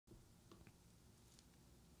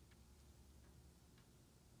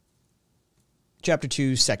Chapter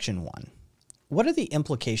 2, Section 1. What are the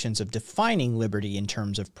implications of defining liberty in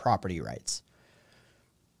terms of property rights?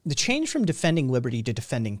 The change from defending liberty to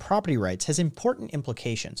defending property rights has important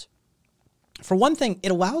implications. For one thing,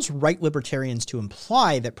 it allows right libertarians to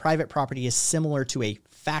imply that private property is similar to a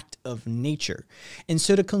fact of nature, and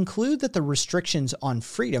so to conclude that the restrictions on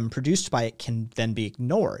freedom produced by it can then be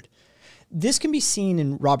ignored. This can be seen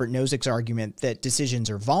in Robert Nozick's argument that decisions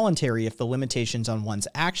are voluntary if the limitations on one's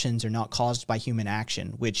actions are not caused by human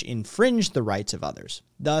action, which infringe the rights of others.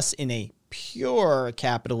 Thus, in a pure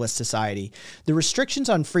capitalist society, the restrictions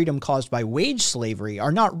on freedom caused by wage slavery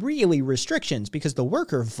are not really restrictions because the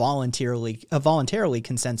worker voluntarily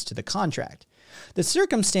consents to the contract. The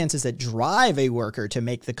circumstances that drive a worker to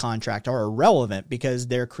make the contract are irrelevant because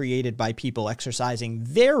they're created by people exercising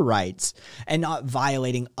their rights and not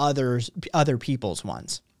violating other people's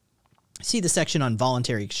ones. See the section on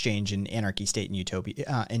voluntary exchange in Anarchy, State, and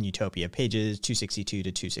Utopia, pages 262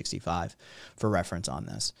 to 265 for reference on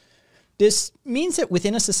this. This means that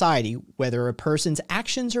within a society, whether a person's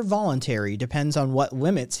actions are voluntary depends on what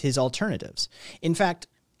limits his alternatives. In fact,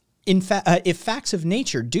 if facts of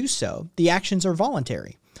nature do so, the actions are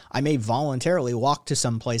voluntary. I may voluntarily walk to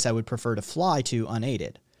some place I would prefer to fly to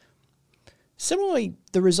unaided. Similarly,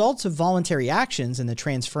 the results of voluntary actions and the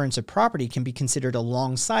transference of property can be considered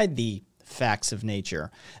alongside the facts of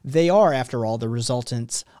nature. They are, after all, the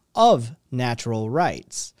resultants of natural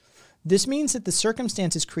rights. This means that the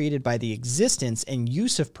circumstances created by the existence and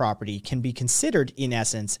use of property can be considered, in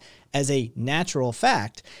essence, as a natural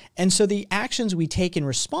fact, and so the actions we take in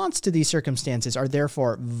response to these circumstances are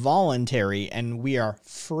therefore voluntary and we are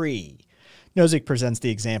free. Nozick presents the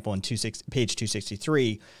example in page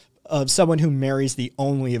 263 of someone who marries the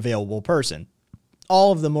only available person.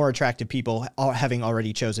 All of the more attractive people having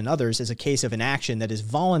already chosen others is a case of an action that is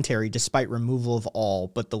voluntary despite removal of all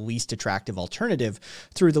but the least attractive alternative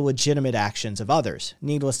through the legitimate actions of others.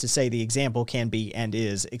 Needless to say, the example can be and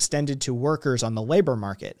is extended to workers on the labor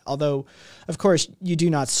market, although, of course, you do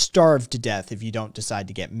not starve to death if you don't decide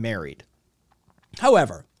to get married.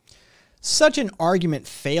 However, such an argument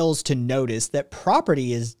fails to notice that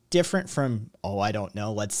property is different from,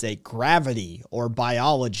 let's say gravity or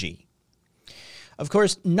biology. Of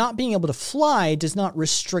course, not being able to fly does not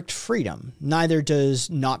restrict freedom. Neither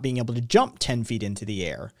does not being able to jump 10 feet into the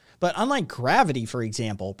air. But unlike gravity, for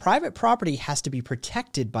example, private property has to be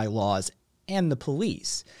protected by laws and the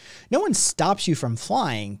police. No one stops you from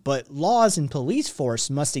flying, but laws and police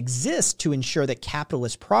force must exist to ensure that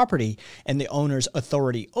capitalist property and the owner's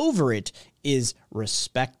authority over it is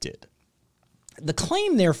respected. The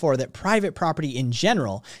claim, therefore, that private property in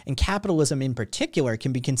general, and capitalism in particular,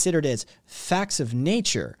 can be considered as facts of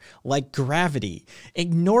nature, like gravity,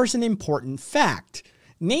 ignores an important fact,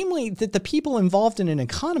 namely that the people involved in an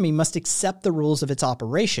economy must accept the rules of its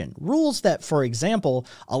operation, rules that, for example,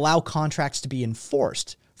 allow contracts to be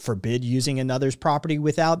enforced, forbid using another's property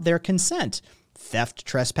without their consent, theft,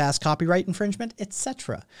 trespass, copyright infringement,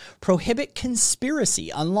 etc. Prohibit conspiracy,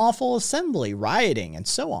 unlawful assembly, rioting, and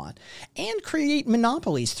so on, and create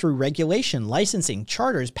monopolies through regulation, licensing,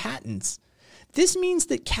 charters, patents. This means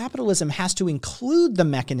that capitalism has to include the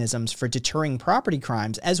mechanisms for deterring property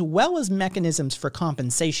crimes as well as mechanisms for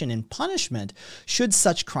compensation and punishment should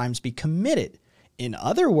such crimes be committed. In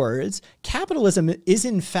other words, capitalism is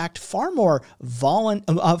in fact far more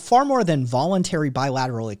than voluntary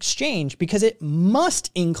bilateral exchange because it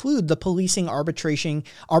must include the policing, arbitration,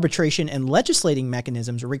 and legislating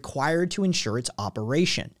mechanisms required to ensure its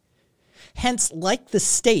operation. Hence, like the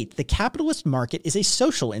state, the capitalist market is a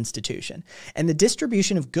social institution, and the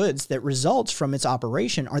distribution of goods that results from its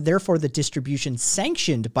operation are therefore the distribution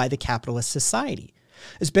sanctioned by the capitalist society.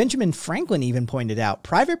 As Benjamin Franklin even pointed out,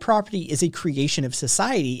 private property is a creation of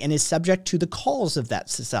society and is subject to the calls of that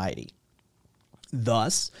society.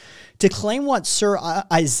 Thus, to claim what Sir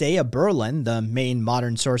Isaiah Berlin, the main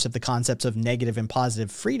modern source of the concepts of negative and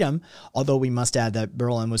positive freedom, although we must add that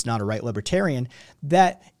Berlin was not a right libertarian,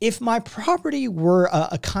 that if my property were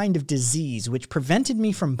a kind of disease which prevented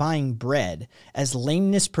me from buying bread, as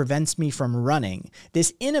lameness prevents me from running,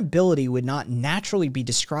 this inability would not naturally be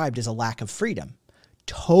described as a lack of freedom.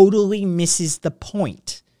 Totally misses the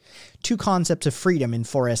point. Two Concepts of Freedom in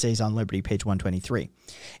 4 Essays on Liberty, page 123.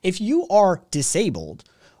 If you are disabled,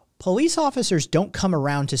 police officers don't come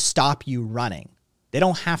around to stop you running. They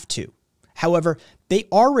don't have to. However, they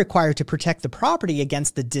are required to protect the property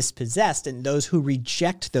against the dispossessed and those who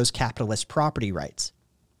reject those capitalist property rights.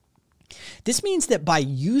 This means that by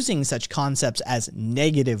using such concepts as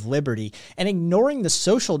negative liberty and ignoring the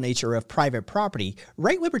social nature of private property,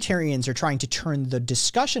 right libertarians are trying to turn the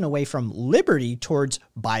discussion away from liberty towards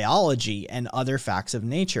biology and other facts of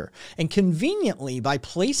nature. And conveniently, by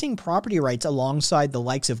placing property rights alongside the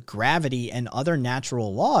likes of gravity and other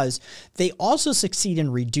natural laws, they also succeed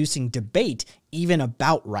in reducing debate even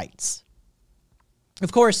about rights.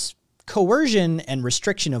 Of course, coercion and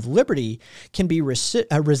restriction of liberty can be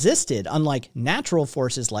resisted, unlike natural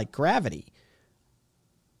forces like gravity.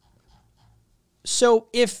 So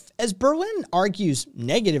if, as Berlin argues,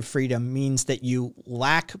 negative freedom means that you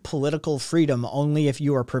lack political freedom only if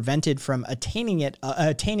you are prevented from attaining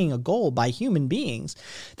a goal by human beings,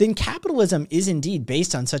 then capitalism is indeed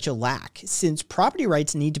based on such a lack, since property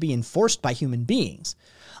rights need to be enforced by human beings.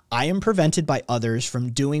 I am prevented by others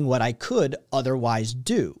from doing what I could otherwise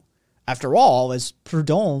do. After all, as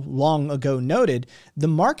Proudhon long ago noted, the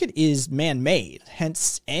market is man-made,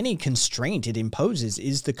 hence any constraint it imposes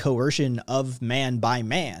is the coercion of man by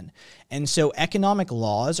man, and so economic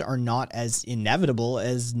laws are not as inevitable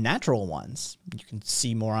as natural ones. You can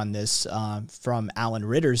see more on this from Alan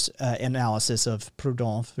Ritter's analysis of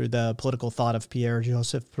Proudhon through the Political Thought of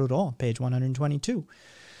Pierre-Joseph Proudhon, page 122.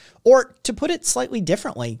 Or, to put it slightly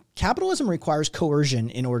differently, capitalism requires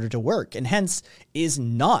coercion in order to work, and hence is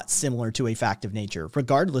not similar to a fact of nature,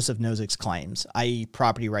 regardless of Nozick's claims, i.e.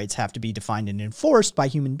 property rights have to be defined and enforced by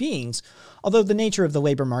human beings, although the nature of the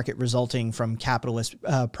labor market resulting from capitalist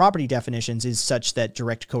property definitions is such that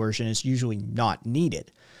direct coercion is usually not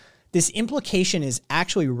needed. This implication is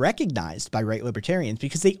actually recognized by right libertarians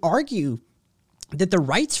because they argue that the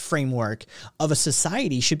rights framework of a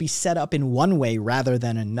society should be set up in one way rather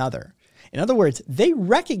than another. In other words, they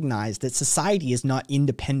recognize that society is not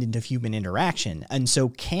independent of human interaction and so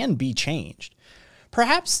can be changed.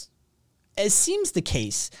 Perhaps, as seems the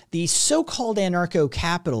case, the so-called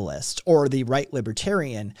anarcho-capitalist or the right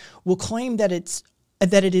libertarian will claim that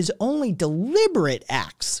it is only deliberate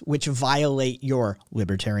acts which violate your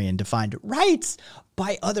libertarian-defined rights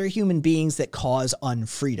by other human beings that cause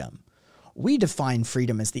unfreedom. We define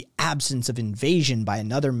freedom as the absence of invasion by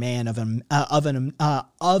another man of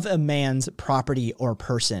a man's property or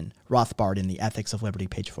person. Rothbard in the Ethics of Liberty,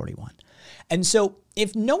 page 41. And so,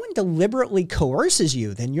 if no one deliberately coerces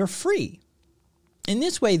you, then you're free. In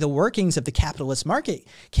this way, the workings of the capitalist market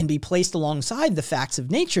can be placed alongside the facts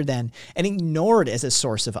of nature then and ignored as a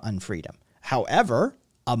source of unfreedom. However,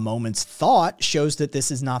 a moment's thought shows that this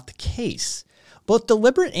is not the case. Both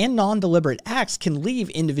deliberate and non-deliberate acts can leave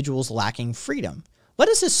individuals lacking freedom. Let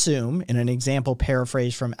us assume, in an example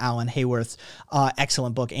paraphrased from Alan Hayworth's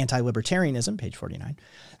excellent book, Anti-Libertarianism, page 49,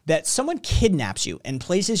 that someone kidnaps you and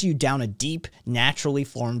places you down a deep, naturally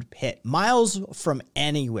formed pit, miles from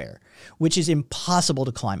anywhere, which is impossible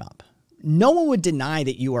to climb up. No one would deny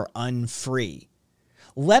that you are unfree.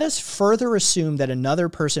 Let us further assume that another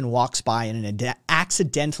person walks by and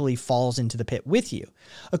accidentally falls into the pit with you.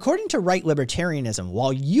 According to right libertarianism,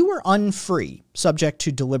 while you are unfree, subject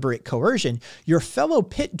to deliberate coercion, your fellow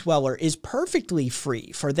pit dweller is perfectly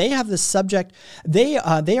free, for they are subject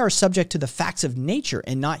to the facts of nature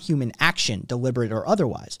and not human action, deliberate or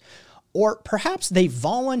otherwise. Or perhaps they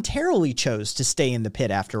voluntarily chose to stay in the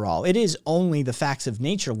pit after all. It is only the facts of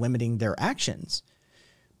nature limiting their actions.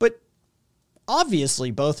 But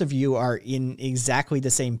obviously, both of you are in exactly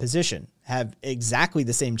the same position, have exactly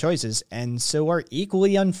the same choices, and so are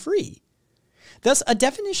equally unfree. Thus, a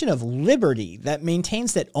definition of liberty that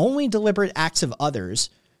maintains that only deliberate acts of others,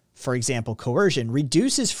 for example, coercion,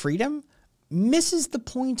 reduces freedom, misses the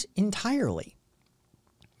point entirely.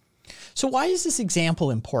 So why is this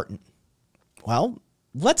example important? Well,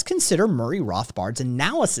 let's consider Murray Rothbard's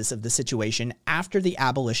analysis of the situation after the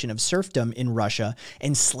abolition of serfdom in Russia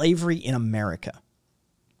and slavery in America.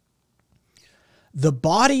 The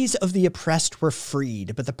bodies of the oppressed were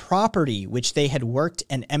freed, but the property which they had worked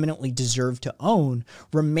and eminently deserved to own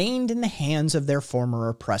remained in the hands of their former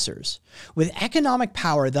oppressors. With economic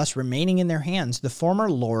power thus remaining in their hands, the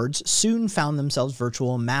former lords soon found themselves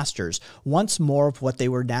virtual masters, once more of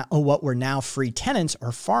what were now free tenants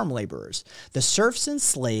or farm laborers. The serfs and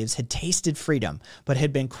slaves had tasted freedom, but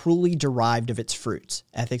had been cruelly derived of its fruits.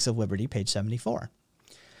 Ethics of Liberty, page 74.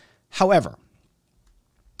 However,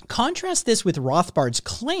 contrast this with Rothbard's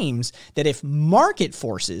claims that if market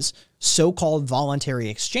forces, so-called voluntary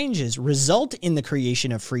exchanges, result in the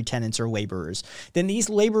creation of free tenants or laborers, then these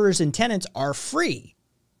laborers and tenants are free.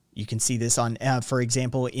 You can see this on, for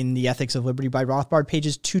example, in the Ethics of Liberty by Rothbard,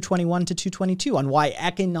 pages 221 to 222, on why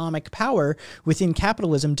economic power within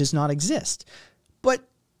capitalism does not exist. But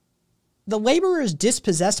The laborers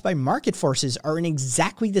dispossessed by market forces are in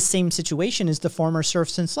exactly the same situation as the former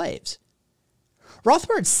serfs and slaves.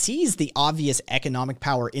 Rothbard sees the obvious economic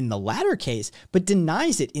power in the latter case, but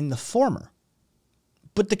denies it in the former.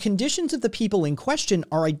 But the conditions of the people in question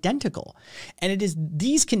are identical, and it is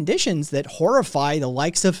these conditions that horrify the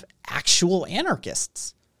likes of actual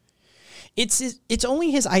anarchists. It's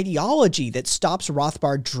only his ideology that stops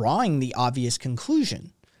Rothbard drawing the obvious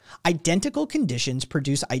conclusion. Identical conditions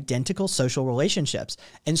produce identical social relationships.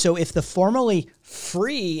 And so if the formerly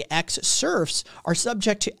free ex-serfs are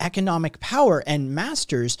subject to economic power and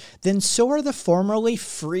masters, then so are the formerly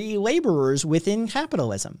free laborers within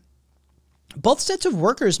capitalism. Both sets of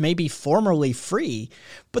workers may be formerly free,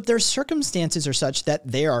 but their circumstances are such that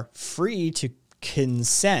they are free to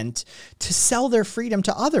consent to sell their freedom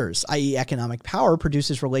to others, i.e. economic power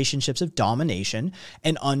produces relationships of domination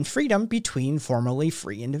and unfreedom between formerly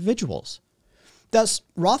free individuals. Thus,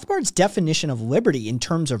 Rothbard's definition of liberty in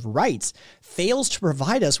terms of rights fails to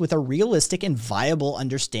provide us with a realistic and viable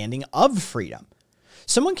understanding of freedom.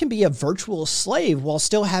 Someone can be a virtual slave while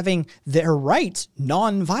still having their rights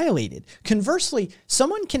non-violated. Conversely,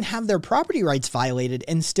 someone can have their property rights violated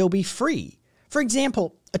and still be free. For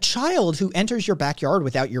example, a child who enters your backyard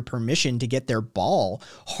without your permission to get their ball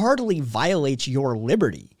hardly violates your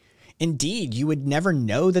liberty. Indeed, you would never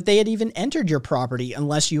know that they had even entered your property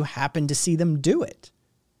unless you happened to see them do it.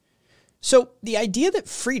 So the idea that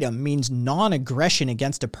freedom means non-aggression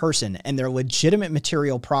against a person and their legitimate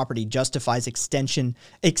material property justifies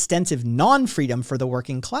extensive non-freedom for the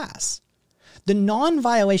working class. The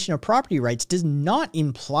non-violation of property rights does not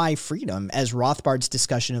imply freedom, as Rothbard's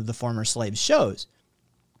discussion of the former slaves shows.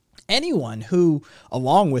 Anyone who,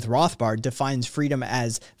 along with Rothbard, defines freedom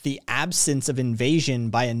as the absence of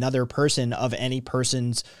invasion by another person of any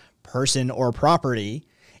person's person or property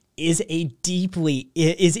is in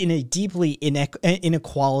a deeply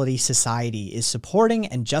inequality society, is supporting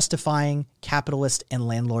and justifying capitalist and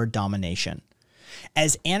landlord domination.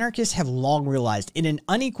 As anarchists have long realized, in an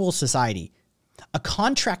unequal society, a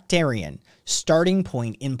contractarian starting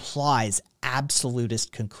point implies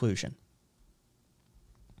absolutist conclusion.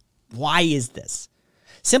 Why is this?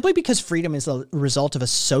 Simply because freedom is a result of a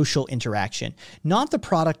social interaction, not the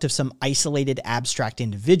product of some isolated abstract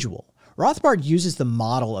individual. Rothbard uses the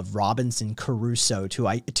model of Robinson Crusoe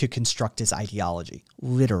to construct his ideology,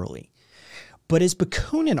 literally. But as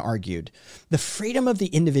Bakunin argued, the freedom of the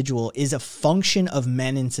individual is a function of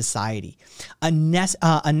men in society, a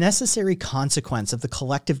necessary consequence of the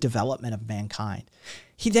collective development of mankind.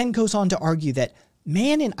 He then goes on to argue that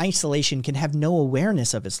man in isolation can have no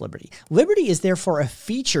awareness of his liberty. Liberty is therefore a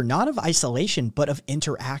feature not of isolation, but of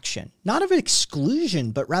interaction, not of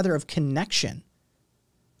exclusion, but rather of connection.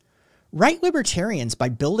 Right libertarians, by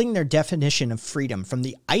building their definition of freedom from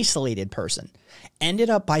the isolated person, end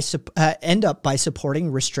up by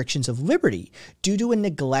supporting restrictions of liberty due to a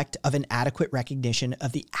neglect of an adequate recognition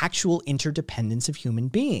of the actual interdependence of human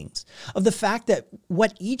beings, of the fact that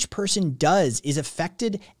what each person does is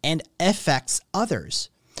affected and affects others.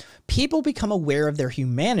 People become aware of their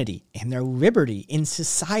humanity and their liberty in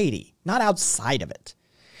society, not outside of it.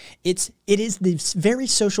 It is the very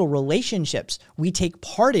social relationships we take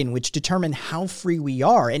part in which determine how free we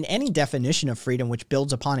are, and any definition of freedom which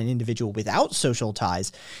builds upon an individual without social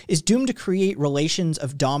ties is doomed to create relations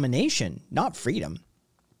of domination, not freedom.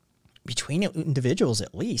 Between individuals,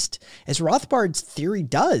 at least, as Rothbard's theory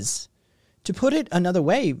does. To put it another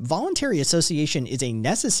way, voluntary association is a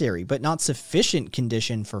necessary but not sufficient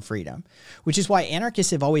condition for freedom, which is why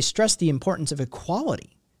anarchists have always stressed the importance of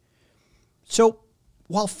equality. So,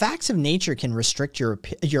 while facts of nature can restrict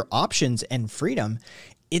your options and freedom,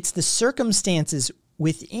 it's the circumstances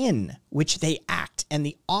within which they act and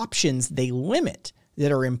the options they limit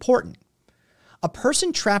that are important. A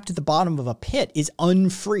person trapped at the bottom of a pit is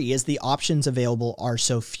unfree as the options available are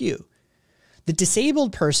so few. The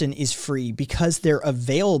disabled person is free because their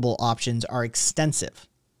available options are extensive.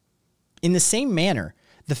 In the same manner,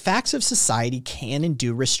 the facts of society can and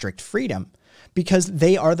do restrict freedom, because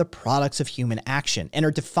they are the products of human action and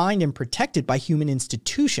are defined and protected by human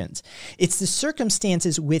institutions. It's the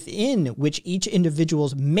circumstances within which each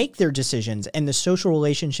individuals make their decisions and the social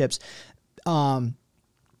relationships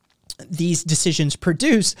these decisions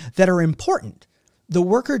produce that are important. The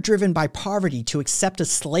worker driven by poverty to accept a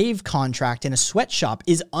slave contract in a sweatshop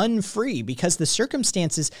is unfree because the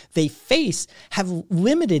circumstances they face have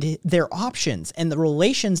limited their options, and the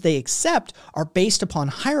relations they accept are based upon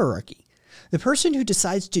hierarchy. The person who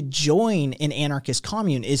decides to join an anarchist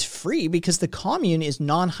commune is free because the commune is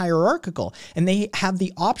non-hierarchical and they have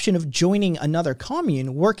the option of joining another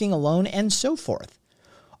commune, working alone, and so forth.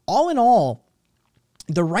 All in all,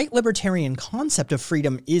 the right libertarian concept of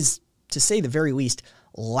freedom is, to say the very least,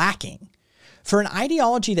 lacking. For an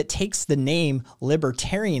ideology that takes the name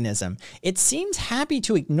libertarianism, it seems happy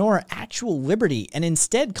to ignore actual liberty and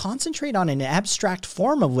instead concentrate on an abstract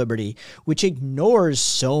form of liberty, which ignores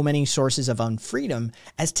so many sources of unfreedom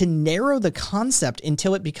as to narrow the concept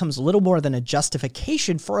until it becomes little more than a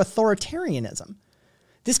justification for authoritarianism.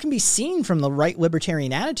 This can be seen from the right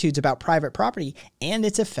libertarian attitudes about private property and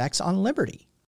its effects on liberty.